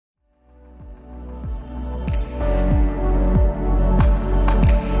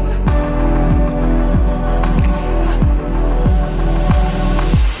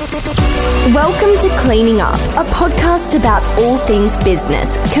to Cleaning Up, a podcast about all things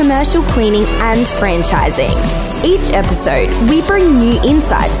business, commercial cleaning and franchising. Each episode, we bring new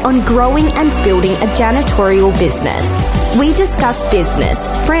insights on growing and building a janitorial business. We discuss business,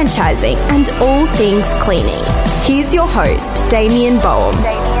 franchising and all things cleaning. Here's your host, Damien Boehm.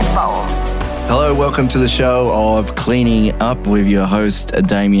 Hello, welcome to the show of Cleaning Up with your host,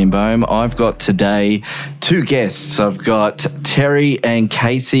 Damien Boehm. I've got today two guests. I've got Terry and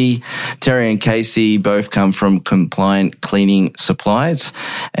Casey. Terry and Casey both come from Compliant Cleaning Supplies,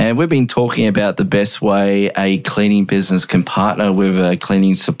 and we've been talking about the best way a cleaning business can partner with a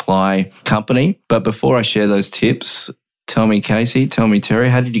cleaning supply company. But before I share those tips, tell me, Casey, tell me, Terry,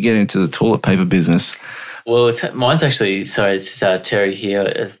 how did you get into the toilet paper business? Well, it's Terry here.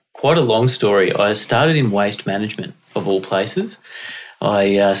 It's quite a long story. I started in waste management, of all places.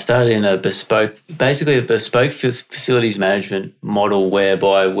 I started in a bespoke facilities management model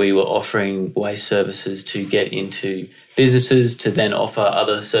whereby we were offering waste services to get into businesses to then offer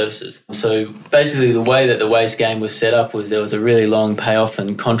other services. So basically the way that the waste game was set up was there was a really long payoff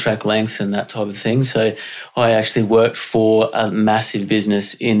and contract lengths and that type of thing. So I actually worked for a massive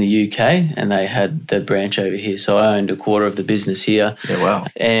business in the UK and they had the branch over here. So I owned a quarter of the business here. Yeah, wow.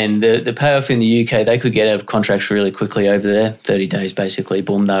 And the payoff in the UK, they could get out of contracts really quickly over there, 30 days basically,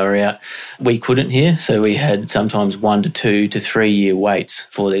 boom, they were out. We couldn't here. So we had sometimes 1 to 2 to 3 year waits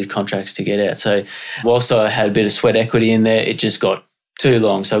for these contracts to get out. So whilst I had a bit of sweat equity in there, it just got too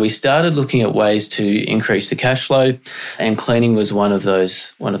long. So we started looking at ways to increase the cash flow, and cleaning was one of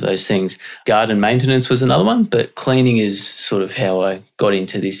those things. Garden maintenance was another one, but cleaning is sort of how I got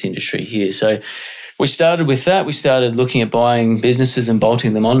into this industry here. So we started with that. We started looking at buying businesses and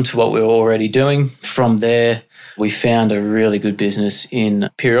bolting them on to what we were already doing. From there, we found a really good business in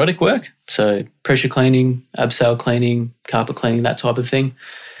periodic work, so pressure cleaning, abseil cleaning, carpet cleaning, that type of thing.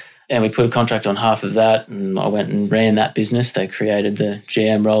 And we put a contract on half of that, and I went and ran that business. They created the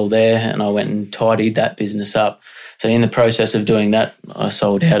GM role there, and I went and tidied that business up. So in the process of doing that, I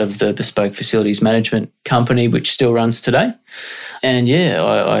sold out of the bespoke facilities management company, which still runs today. And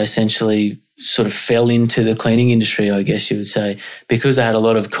I essentially sort of fell into the cleaning industry, I guess you would say. Because I had a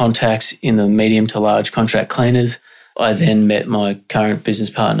lot of contacts in the medium to large contract cleaners, I then met my current business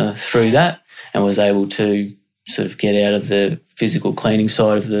partner through that and was able to sort of get out of the physical cleaning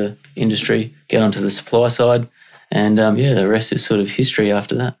side of the industry, get onto the supply side, and the rest is sort of history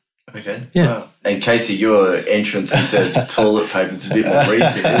after that. Okay. Yeah. Wow. And Casey, your entrance into toilet paper is a bit more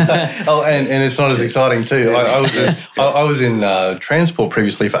recent, isn't it? Oh, and it's not as exciting too. I was in transport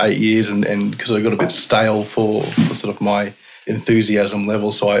previously for 8 years, and because I got a bit stale for sort of my enthusiasm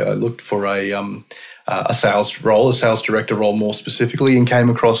level, so I looked for a sales role, a sales director role more specifically, and came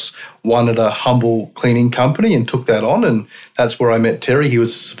across one at a humble cleaning company and took that on. And that's where I met Terry. He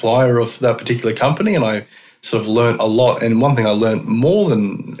was a supplier of that particular company, and I sort of learned a lot. And one thing I learned more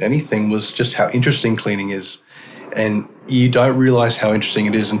than anything was just how interesting cleaning is. And you don't realise how interesting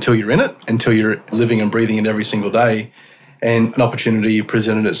it is until you're in it, until you're living and breathing it every single day. And an opportunity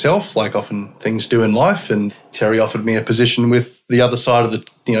presented itself, like often things do in life. And Terry offered me a position with the other side of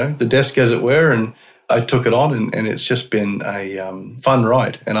the desk, as it were, and I took it on, and it's just been a fun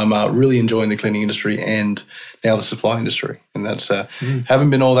ride. And I'm really enjoying the cleaning industry and now the supply industry. And that's haven't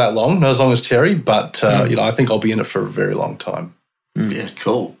been all that long, not as long as Terry, but I think I'll be in it for a very long time. Yeah,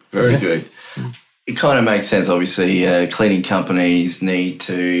 cool. Very good. It kind of makes sense, obviously. Cleaning companies need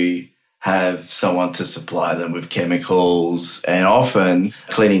to have someone to supply them with chemicals, and often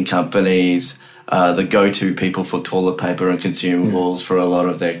cleaning companies are the go-to people for toilet paper and consumables for a lot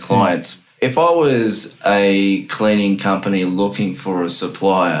of their clients. If I was a cleaning company looking for a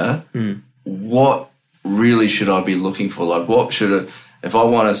supplier, what really should I be looking for? Like, if I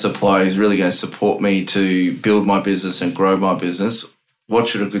want a supplier who's really going to support me to build my business and grow my business, what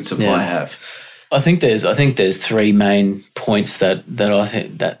should a good supplier have? I think there's three main points that I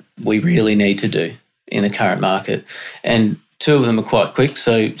think that we really need to do in the current market, and two of them are quite quick.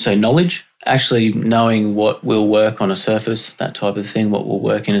 So knowledge. Actually knowing what will work on a surface, that type of thing, what will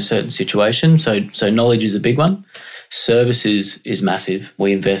work in a certain situation. So knowledge is a big one. Service is massive.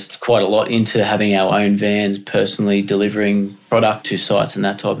 We invest quite a lot into having our own vans, personally delivering product to sites and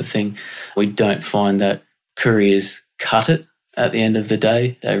that type of thing. We don't find that couriers cut it at the end of the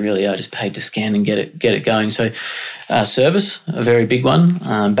day. They really are just paid to scan and get it going. So service, a very big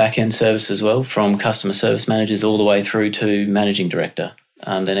one. Back-end service as well, from customer service managers all the way through to managing director.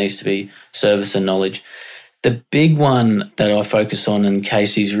 There needs to be service and knowledge. The big one that I focus on, and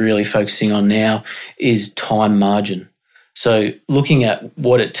Casey's really focusing on now, is time margin. So looking at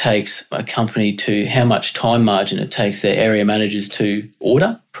what it takes a company to, how much time margin it takes their area managers to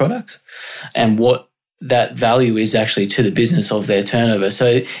order products and what that value is actually to the business of their turnover.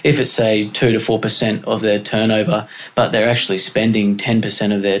 So if it's, say, 2 to 4% of their turnover, but they're actually spending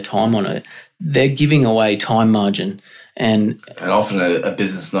 10% of their time on it, they're giving away time margin. And often a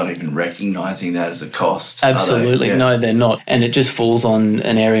business not even recognising that as a cost. Absolutely. Yeah. No, they're not. And it just falls on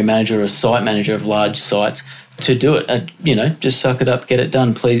an area manager or a site manager of large sites to do it. Just suck it up, get it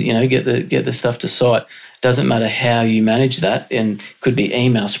done. Please, get the stuff to site. Doesn't matter how you manage that, and could be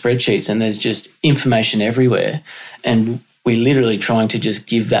email spreadsheets, and there's just information everywhere. And we're literally trying to just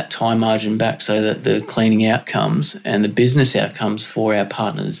give that time margin back so that the cleaning outcomes and the business outcomes for our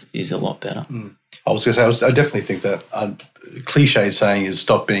partners is a lot better. I was going to say, I definitely think that a cliche saying is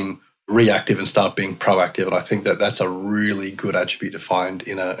stop being reactive and start being proactive. And I think that that's a really good attribute to find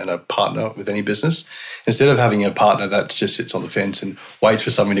in a partner with any business. Instead of having a partner that just sits on the fence and waits for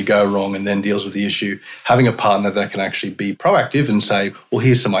something to go wrong and then deals with the issue, having a partner that can actually be proactive and say, well,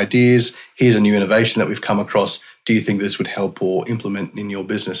 here's some ideas, here's a new innovation that we've come across. Do you think this would help or implement in your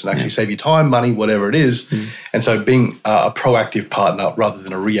business and actually save you time, money, whatever it is? And so being a proactive partner rather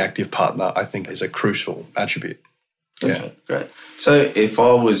than a reactive partner, I think is a crucial attribute. Okay, great. So if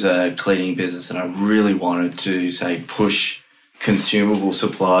I was a cleaning business and I really wanted to, say, push consumable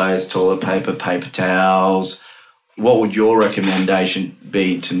supplies, toilet paper, paper towels, what would your recommendation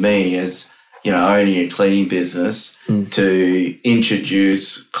be to me as, owning a cleaning business to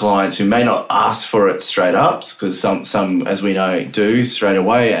introduce clients who may not ask for it straight up, because some, as we know, do straight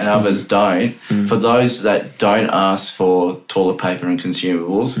away and others don't. For those that don't ask for toilet paper and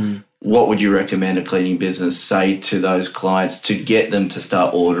consumables, what would you recommend a cleaning business say to those clients to get them to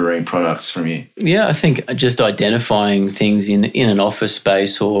start ordering products from you? Yeah, I think just identifying things in an office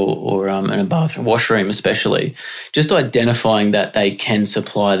space or in a bathroom, washroom especially, just identifying that they can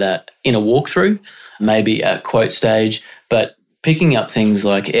supply that in a walkthrough, maybe at quote stage, but picking up things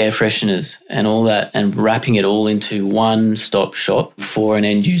like air fresheners and all that and wrapping it all into one-stop shop for an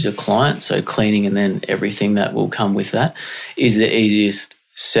end-user client, so cleaning and then everything that will come with that, is the easiest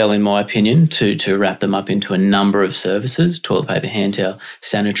sell, in my opinion, to wrap them up into a number of services: toilet paper, hand towel,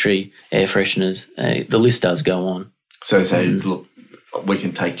 sanitary, air fresheners. The list does go on. So look, we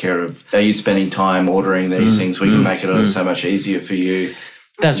can take care of. Are you spending time ordering these things? We can make it so much easier for you.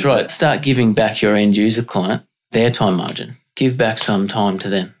 That's right. Start giving back your end user client their time margin. Give back some time to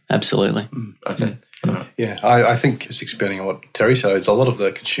them. Absolutely. Okay. Yeah, I think just expanding on what Terry said, it's a lot of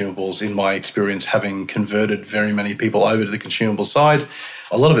the consumables, in my experience, having converted very many people over to the consumable side.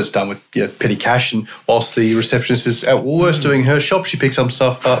 A lot of it's done with petty cash, and whilst the receptionist is at Woolworths doing her shop, she picks some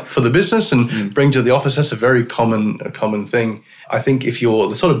stuff up for the business and brings it to the office. That's a very common thing. I think if you're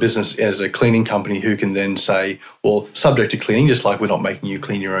the sort of business as a cleaning company who can then say, well, subject to cleaning, just like we're not making you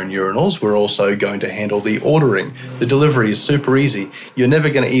clean your own urinals, we're also going to handle the ordering. The delivery is super easy. You're never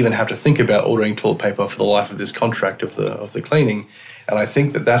going to even have to think about ordering toilet paper for the life of this contract of the cleaning. And I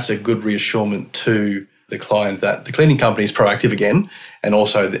think that that's a good reassurance to the client that the cleaning company is proactive again, and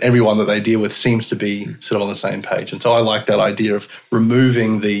also that everyone that they deal with seems to be sort of on the same page. And so I like that idea of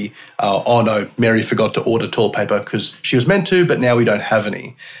removing the, oh no, Mary forgot to order toilet paper because she was meant to, but now we don't have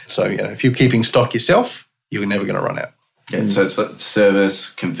any. So, if you're keeping stock yourself, you're never going to run out. Yeah, so it's like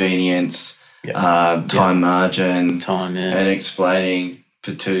service, convenience, time margin, and explaining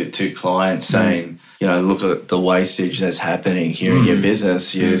to clients saying, look at the wastage that's happening here in your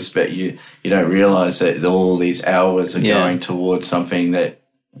business. You don't realise that all these hours are going towards something that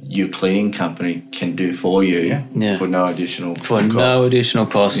your cleaning company can do for you for no additional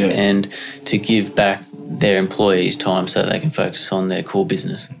cost. And to give back their employees time so they can focus on their core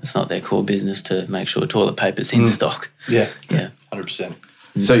business. It's not their core business to make sure toilet paper's in stock. Yeah, 100%.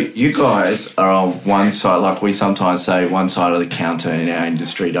 So you guys are on one side, like we sometimes say, one side of the counter in our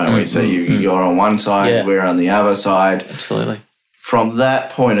industry, don't we? So you're on one side, we're on the other side. Absolutely. From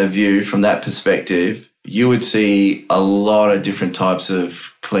that point of view, from that perspective, you would see a lot of different types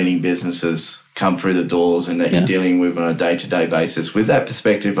of cleaning businesses come through the doors and that you're dealing with on a day-to-day basis. With that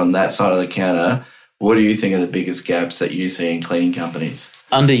perspective on that side of the counter, what do you think are the biggest gaps that you see in cleaning companies?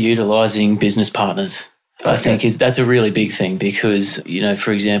 Underutilising business partners. I think that's a really big thing because,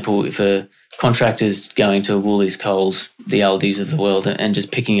 for example, if a contractor's going to Woolies, Coles, the Aldis of the world and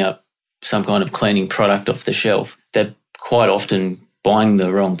just picking up some kind of cleaning product off the shelf, they're quite often buying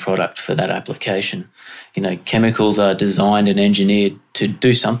the wrong product for that application. Chemicals are designed and engineered to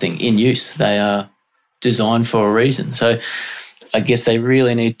do something in use. They are designed for a reason. So I guess they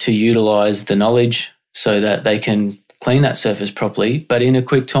really need to utilise the knowledge so that they can clean that surface properly, but in a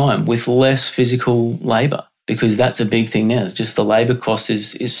quick time with less physical labour. because that's a big thing now. Just the labour cost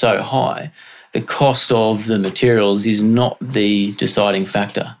is so high. The cost of the materials is not the deciding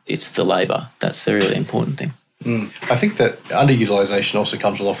factor. It's the labour. That's the really important thing. I think that underutilisation also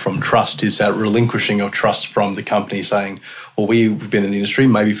comes a lot from trust, is that relinquishing of trust from the company saying, well, we've been in the industry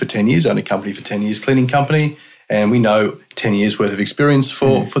maybe for 10 years, owned a company for 10 years, cleaning company, and we know 10 years worth of experience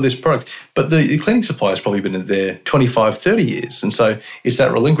for this product. But the cleaning supplier has probably been in there 25, 30 years. And so it's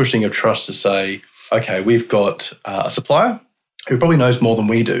that relinquishing of trust to say, okay, we've got a supplier who probably knows more than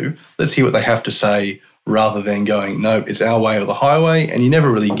we do. Let's hear what they have to say, rather than going, no, it's our way or the highway, and you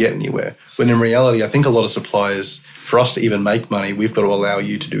never really get anywhere. When in reality, I think a lot of suppliers, for us to even make money, we've got to allow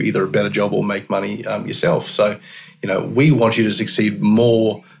you to do either a better job or make money yourself. So, we want you to succeed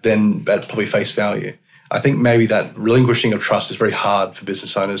more than at probably face value. I think maybe that relinquishing of trust is very hard for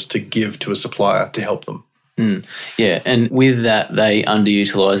business owners to give to a supplier to help them. Yeah, and with that, they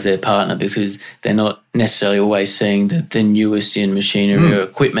underutilise their partner because they're not necessarily always seeing the newest in machinery or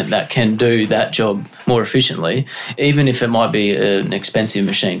equipment that can do that job more efficiently, even if it might be an expensive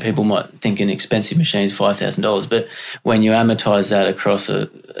machine. People might think an expensive machine is $5,000, but when you amortise that across a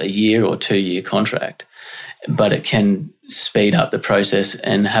year or 2 year contract, but it can speed up the process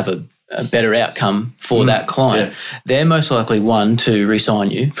and have a better outcome for that client, they're most likely one to re-sign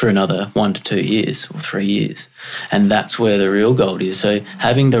you for another 1 to 2 years or 3 years. And that's where the real gold is. So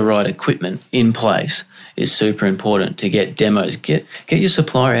having the right equipment in place is super important to get demos. Get your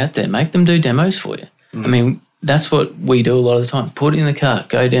supplier out there. Make them do demos for you. I mean, that's what we do a lot of the time. Put it in the cart,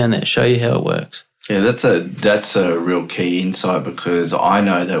 go down there, show you how it works. Yeah, that's a real key insight, because I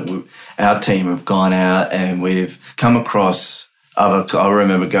know that our team have gone out and we've come across I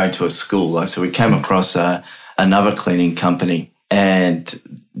remember going to a school, so we came across another cleaning company, and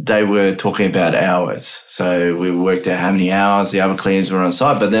they were talking about hours. So we worked out how many hours the other cleaners were on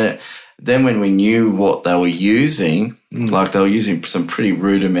site. But then when we knew what they were using, like they were using some pretty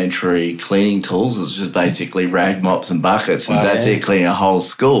rudimentary cleaning tools. It was just basically rag mops and buckets, and that's it, cleaning a whole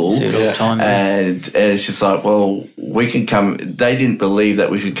school. See it all the time, and it's just like, well, we can come. They didn't believe that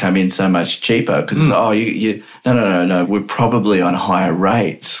we could come in so much cheaper, because no, we're probably on higher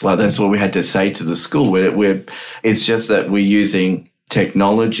rates. Like that's what we had to say to the school. It's just that we're using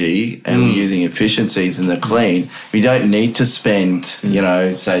technology and we're using efficiencies in the clean. We don't need to spend,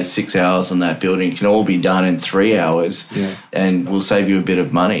 say 6 hours on that building. It can all be done in 3 hours, and we'll save you a bit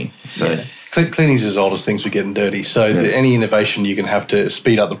of money. So cleaning is as old as things were getting dirty. So any innovation you can have to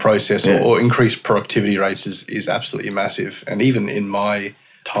speed up the process or increase productivity rates is absolutely massive. And even in my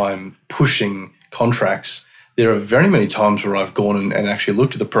time pushing contracts, there are very many times where I've gone and actually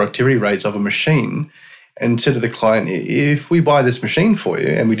looked at the productivity rates of a machine and said to the client, if we buy this machine for you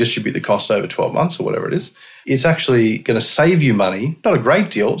and we distribute the cost over 12 months or whatever it is, it's actually going to save you money. Not a great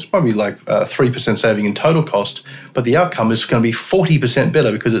deal. It's probably like 3% saving in total cost, but the outcome is going to be 40%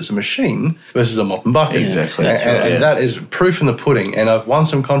 better because it's a machine versus a mop and bucket. Exactly. And that is proof in the pudding. And I've won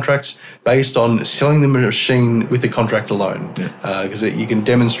some contracts based on selling the machine with the contract alone, because you can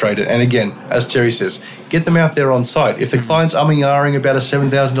demonstrate it. And again, as Terry says, get them out there on site. If the client's umming and ahhing about a $7,000,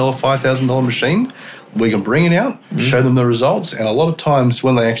 $5,000 machine, we can bring it out, show them the results, and a lot of times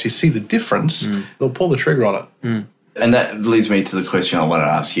when they actually see the difference, they'll pull the trigger on it. And that leads me to the question I want to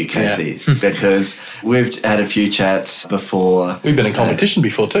ask you, Casey, because we've had a few chats before. We've been in competition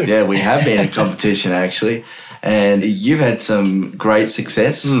before too. Yeah, we have been in competition actually, and you've had some great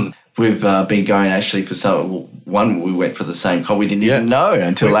success. We've been going actually for one. We went for the same we didn't even know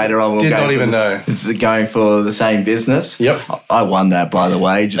until later on. Did not even know. It's going for the same business. Yep. I won that, by the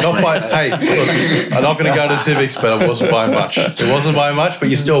way. Hey, look, I'm not going to go to civics, but it wasn't by much. But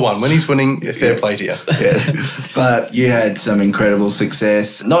you still won. When he's winning, fair play to you. Yeah. But you had some incredible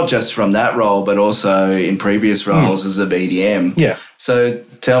success, not just from that role, but also in previous roles as a BDM. Yeah. So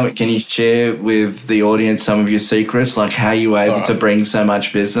tell me, can you share with the audience some of your secrets, like how you were able to bring so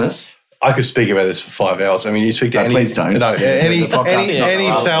much business? I could speak about this for 5 hours. I mean, you speak to please don't.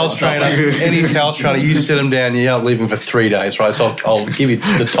 Any sales trainer, you sit them down, you aren't leaving for 3 days, right? So I'll give you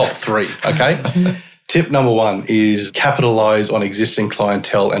the top 3, okay? Tip number 1 is capitalize on existing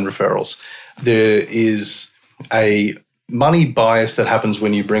clientele and referrals. There is a money bias that happens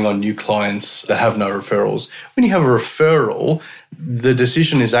when you bring on new clients that have no referrals. When you have a referral, the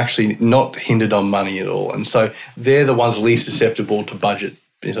decision is actually not hindered on money at all. And so they're the ones least susceptible to budget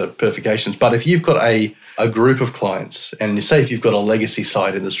perfections. But if you've got a group of clients, and say if you've got a legacy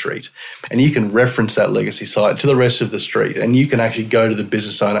site in the street, and you can reference that legacy site to the rest of the street, and you can actually go to the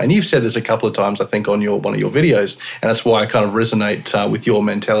business owner, and you've said this a couple of times, I think, on one of your videos, and that's why I kind of resonate with your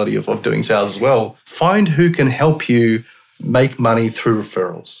mentality of doing sales as well. Find who can help you make money through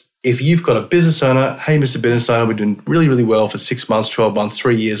referrals. if you've got a business owner, hey, Mr. Business Owner, we're doing really, really well for 6 months, 12 months,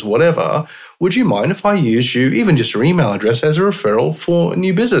 3 years, whatever. Would you mind if I use you, even just your email address, as a referral for a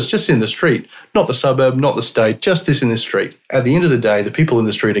new business just in the street? Not the suburb, not the state, just this in the street. At the end of the day, the people in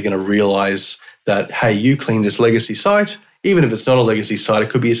the street are going to realize that, hey, you clean this legacy site. Even if it's not a legacy site, it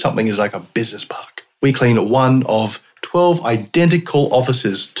could be something as like a business park. We clean one of 12 identical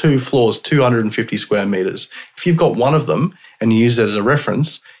offices, 2 floors, 250 square meters. If you've got one of them and you use that as a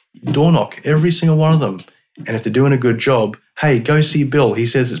reference, door knock every single one of them. And if they're doing a good job, hey, go see Bill. He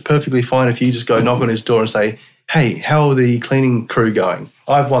says it's perfectly fine if you just go knock on his door and say, hey, how are the cleaning crew going?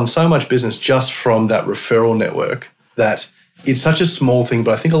 I've won so much business just from that referral network that it's such a small thing,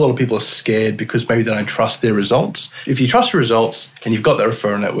 but I think a lot of people are scared because maybe they don't trust their results. If you trust your results and you've got that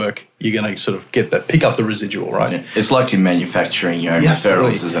referral network, you're going to sort of get that, pick up the residual, right? Yeah. It's like in manufacturing your own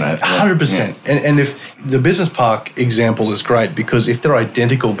referrals, isn't it? 100%. Yeah. And if the business park example is great because if they're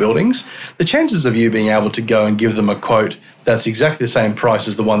identical buildings, the chances of you being able to go and give them a quote that's exactly the same price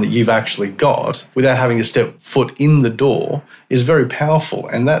as the one that you've actually got without having to step foot in the door is very powerful.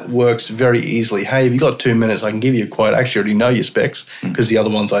 And that works very easily. Hey, if you've got 2 minutes, I can give you a quote. Actually, I already know your specs because the other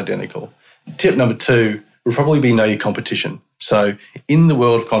one's identical. Tip number 2 would probably be know your competition. So in the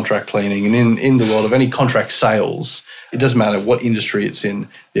world of contract cleaning and in the world of any contract sales, it doesn't matter what industry it's in,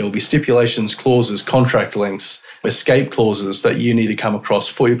 there will be stipulations, clauses, contract lengths, escape clauses that you need to come across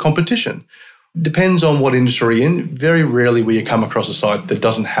for your competition. Depends on what industry you're in. Very rarely will you come across a site that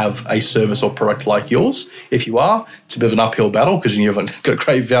doesn't have a service or product like yours. If you are, it's a bit of an uphill battle because you haven't got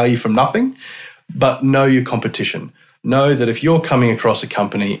great value from nothing. But know your competition. Know that if you're coming across a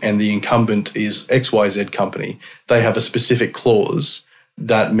company and the incumbent is XYZ company, they have a specific clause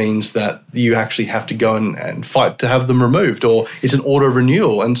that means that you actually have to go and fight to have them removed, or it's an auto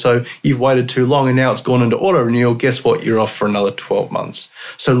renewal. And so you've waited too long and now it's gone into auto renewal. Guess what? You're off for another 12 months.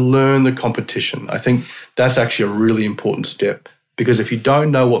 So learn the competition. I think that's actually a really important step because if you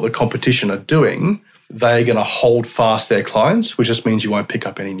don't know what the competition are doing, they're going to hold fast their clients, which just means you won't pick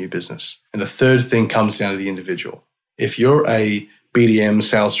up any new business. And the third thing comes down to the individual. If you're a BDM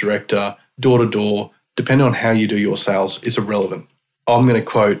sales director, door to door, depending on how you do your sales, it's irrelevant. I'm going to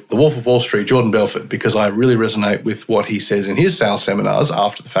quote the Wolf of Wall Street, Jordan Belfort, because I really resonate with what he says in his sales seminars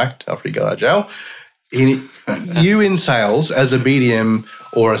after the fact, after he got out of jail. You in sales as a BDM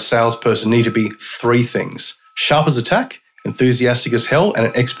or a salesperson need to be 3 things: sharp as a tack, enthusiastic as hell, and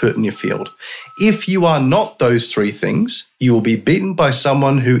an expert in your field. If you are not those 3 things, you will be beaten by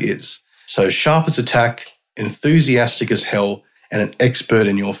someone who is. So sharp as a tack, enthusiastic as hell, and an expert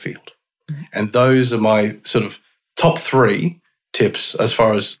in your field. And those are my sort of top 3 tips as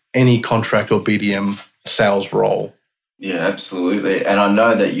far as any contract or BDM sales role. Yeah, absolutely. And I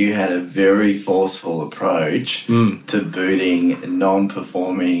know that you had a very forceful approach to booting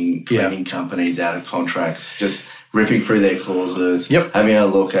non-performing cleaning companies out of contracts, just ripping through their clauses, having a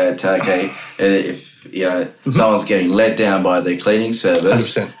look at, okay, if someone's getting let down by their cleaning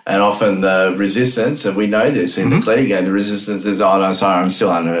service, 100%. And often the resistance, and we know this in the cleaning game, the resistance is, oh, no, sorry, I'm still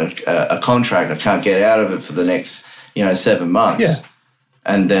under a contract. I can't get out of it for the next 7 months. Yeah.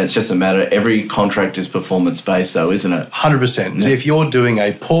 And then it's just a matter, every contract is performance-based though, isn't it? 100%. Yeah. So if you're doing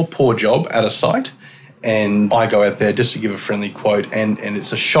a poor job at a site and I go out there just to give a friendly quote and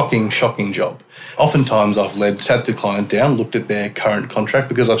it's a shocking job. Oftentimes I've sat the client down, looked at their current contract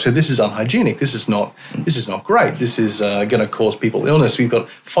because I've said, this is unhygienic. This is not great. This is going to cause people illness. We've got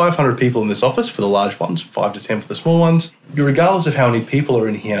 500 people in this office for the large ones, 5 to 10 for the small ones. Regardless of how many people are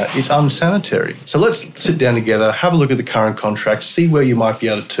in here, it's unsanitary. So let's sit down together, have a look at the current contract, see where you might be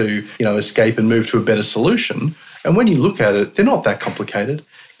able to, escape and move to a better solution. And when you look at it, they're not that complicated.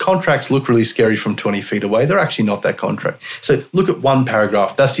 Contracts look really scary from 20 feet away. They're actually not that contract. So look at one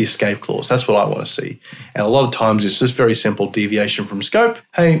paragraph. That's the escape clause. That's what I want to see. And a lot of times it's just very simple deviation from scope.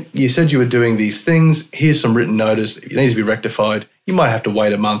 Hey, you said you were doing these things. Here's some written notice. It needs to be rectified. You might have to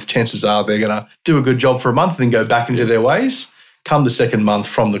wait a month. Chances are they're going to do a good job for a month and then go back into their ways. Come the second month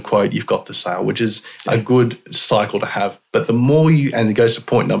from the quote, you've got the sale, which is a good cycle to have. But the more and it goes to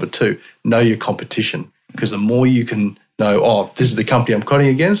point number 2, know your competition. Because the more you can know, this is the company I'm quoting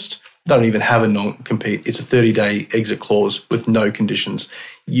against, they don't even have a non-compete. It's a 30-day exit clause with no conditions.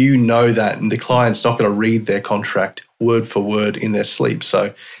 You know that, and the client's not going to read their contract word for word in their sleep.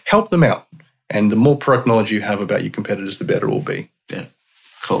 So help them out. And the more product knowledge you have about your competitors, the better it will be. Yeah,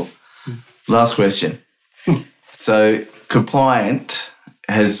 cool. Last question. So Compliant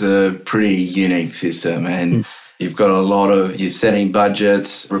has a pretty unique system and you've got you're setting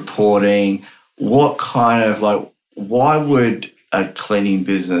budgets, reporting. What kind of why would a cleaning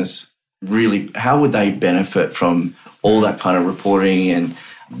business how would they benefit from all that kind of reporting? And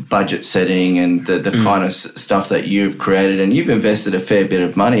budget setting and the kind of stuff that you've created. And you've invested a fair bit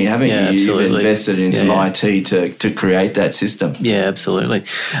of money, haven't you? Absolutely. You've invested in some IT to create that system. Yeah, absolutely.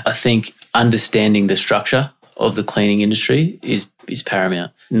 I think understanding the structure of the cleaning industry is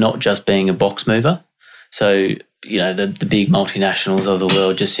paramount, not just being a box mover. So, the big multinationals of the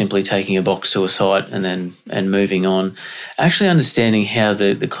world just simply taking a box to a site and moving on. Actually understanding how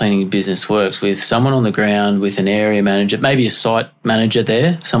the cleaning business works with someone on the ground, with an area manager, maybe a site manager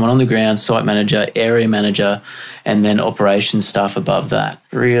there, someone on the ground, site manager, area manager, and then operations staff above that.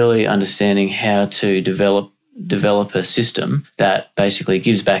 Really understanding how to develop a system that basically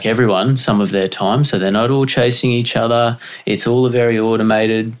gives back everyone some of their time, so they're not all chasing each other. It's all a very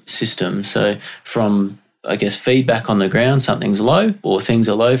automated system. So from, I guess, feedback on the ground, something's low or things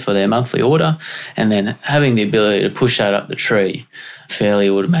are low for their monthly order, and then having the ability to push that up the tree fairly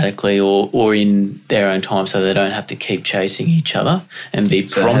automatically or in their own time, so they don't have to keep chasing each other and be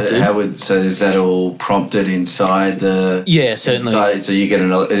prompted. So is that all prompted inside the... Yeah, certainly. So you get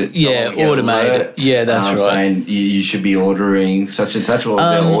automated. Alert, yeah, that's right. Saying you should be ordering such and such, or is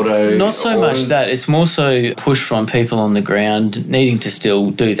there auto? Not so much that. It's more so push from people on the ground needing to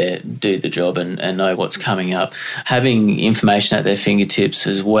still do the job and know what's coming up. Having information at their fingertips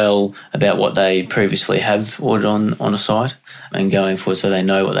as well about what they previously have ordered on a site and going forward, so they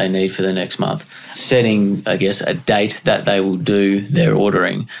know what they need for the next month. Setting, I guess, a date that they will do their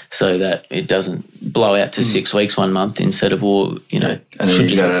ordering so that it doesn't blow out to 6 weeks 1 month instead of all, And then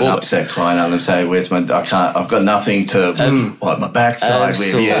you got an upset client on and say, I've got nothing to wipe my backside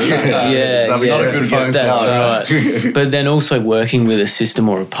with. That's right. But then also working with a system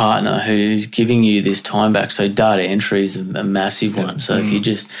or a partner who's giving you this time back. So data entry is a massive one. So if you're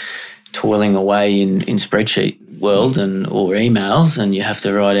just toiling away in spreadsheet world or emails and you have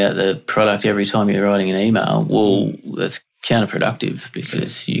to write out the product every time you're writing an email, well, that's counterproductive,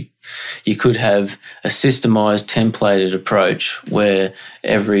 because you could have a systemized, templated approach where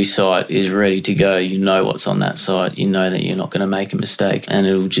every site is ready to go. You know what's on that site. You know that you're not going to make a mistake, and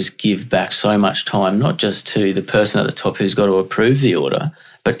it'll just give back so much time, not just to the person at the top who's got to approve the order,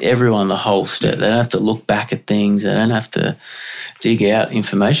 but everyone, the whole step. They don't have to look back at things. They don't have to dig out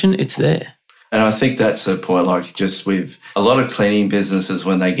information. It's there. And I think that's the point, like just with a lot of cleaning businesses,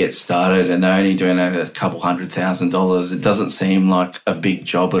 when they get started and they're only doing a couple $100,000, it doesn't seem like a big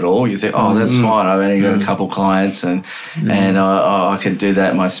job at all. You think, that's fine. I've only got a couple clients and I can do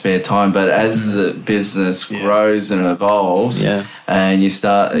that in my spare time. But as the business grows and evolves and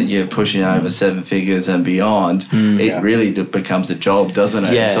you're pushing over 7 figures and beyond, it really becomes a job, doesn't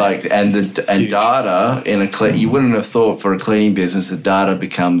it? It's like, and data in you wouldn't have thought for a cleaning business, the data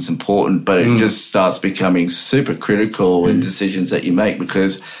becomes important, but it just starts becoming super critical in decisions that you make,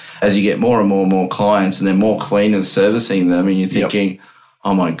 because as you get more and more clients and then more cleaners servicing them, and you're thinking,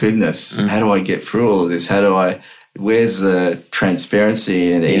 oh my goodness, how do I get through all of this? Where's the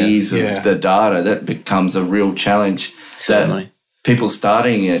transparency and ease of the data? That becomes a real challenge. Certainly. That people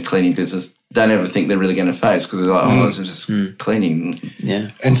starting a cleaning business don't ever think they're really going to face, because they're like, this is just cleaning.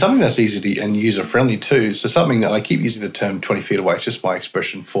 Yeah. And something that's easy and user-friendly too. So something that I keep using the term 20 feet away, it's just my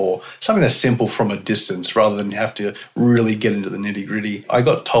expression for something that's simple from a distance rather than have to really get into the nitty-gritty. I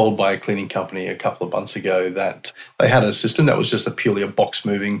got told by a cleaning company a couple of months ago that they had a system that was just purely a box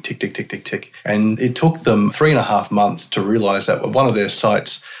moving, tick, tick, tick, tick, tick. And it took them 3.5 months to realise that one of their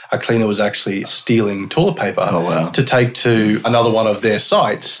sites, a cleaner was actually stealing toilet paper to take to another one of their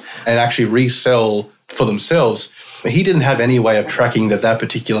sites and actually resell for themselves. He didn't have any way of tracking that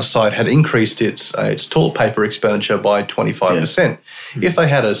particular site had increased its toilet paper expenditure by 25%. If they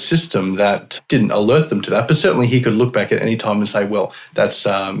had a system that didn't alert them to that, but certainly he could look back at any time and say, well, that's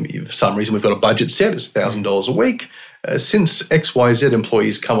for some reason we've got a budget set, it's $1,000 a week. Since XYZ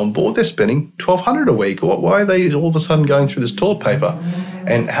employees come on board, they're spending $1,200 a week. Why are they all of a sudden going through this toilet paper?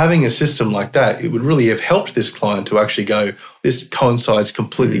 And having a system like that, it would really have helped this client to actually go, this coincides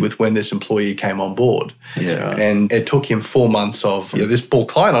completely with when this employee came on board. Yeah. And it took him 4 months of, this poor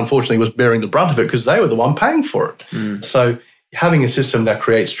client unfortunately was bearing the brunt of it because they were the one paying for it. So having a system that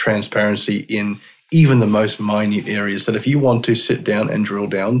creates transparency in even the most minute areas, that if you want to sit down and drill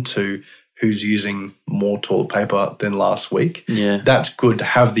down to who's using more toilet paper than last week, that's good to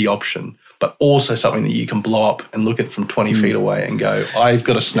have the option, but also something that you can blow up and look at from 20 feet away and go, I've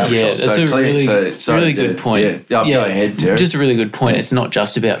got a snapshot. Yeah, that's a really good point. Go ahead, Derek. Just a really good point. It's not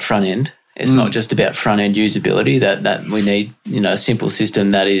just about front end. It's not just about front end usability that we need, a simple system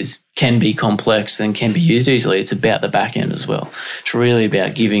that can be complex and can be used easily. It's about the back end as well. It's really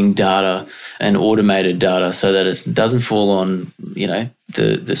about giving data and automated data so that it doesn't fall on,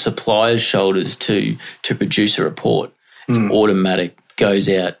 the supplier's shoulders to produce a report. It's automatic goes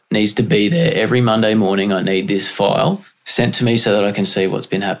out needs to be there every Monday morning. I need this file sent to me so that I can see what's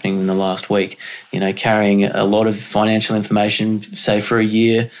been happening in the last week. Carrying a lot of financial information, say for a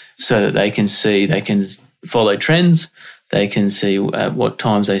year, so that they can follow trends. They can see at what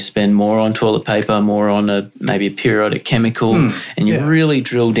times they spend more on toilet paper, more on maybe a periodic chemical, and you really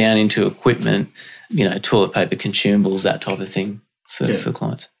drill down into equipment, toilet paper, consumables, that type of thing for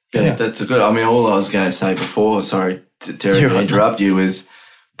clients. Yeah, that's good. I mean, all I was going to say before, sorry, Terry, to interrupt you, is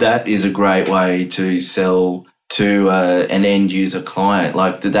that is a great way to sell to an end user client,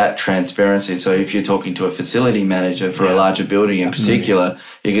 like that transparency. So if you're talking to a facility manager for a larger building in particular,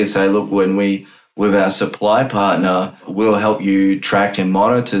 you can say, look, with our supply partner, we'll help you track and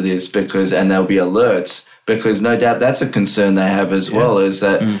monitor this and there'll be alerts, because no doubt that's a concern they have as well, is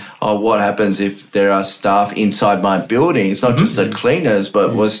that, what happens if there are staff inside my building? It's not just the cleaners,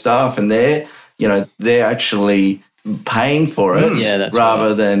 but with staff, and they're actually paying for it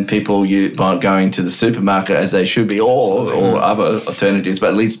rather than people going to the supermarket as they should be, or other alternatives, but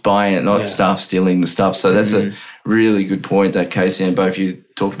at least buying it, not staff stealing the stuff. So that's a really good point that Casey and both you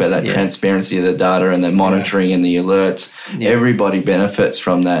talked about, that transparency of the data and the monitoring and the alerts. Everybody benefits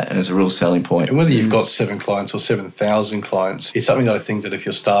from that, and it's a real selling point. And whether you've got 7 clients or 7,000 clients, it's something that I think that if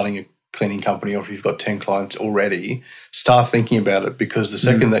you're starting a cleaning company, or if you've got 10 clients already, start thinking about it, because the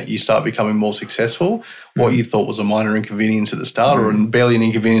second that you start becoming more successful, what you thought was a minor inconvenience at the start or barely an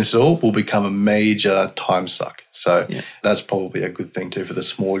inconvenience at all will become a major time suck. So that's probably a good thing too for the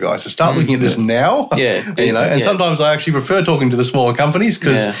smaller guys to start looking at this now. And sometimes I actually prefer talking to the smaller companies,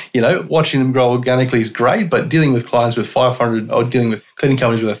 because watching them grow organically is great, but dealing with clients with 500 or dealing with cleaning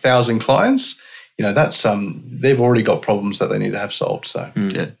companies with 1,000 clients, that's they've already got problems that they need to have solved. So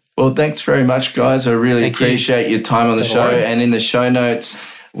Well, thanks very much, guys. I really appreciate your time on the show. And in the show notes,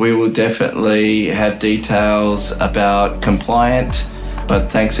 we will definitely have details about Compliant.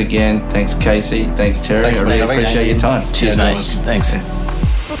 But thanks again. Thanks, Casey. Thanks, Terry. I really appreciate your time. Cheers, mate. Thanks.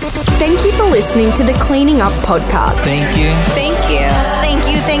 Thank you for listening to the Cleaning Up Podcast. Thank you. Thank you. Thank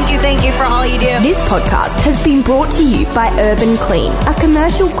you, thank you, thank you for all you do. This podcast has been brought to you by Urban Clean, a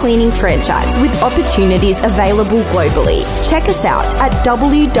commercial cleaning franchise with opportunities available globally. Check us out at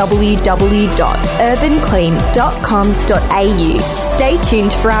www.urbanclean.com.au. Stay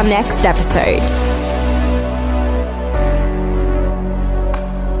tuned for our next episode.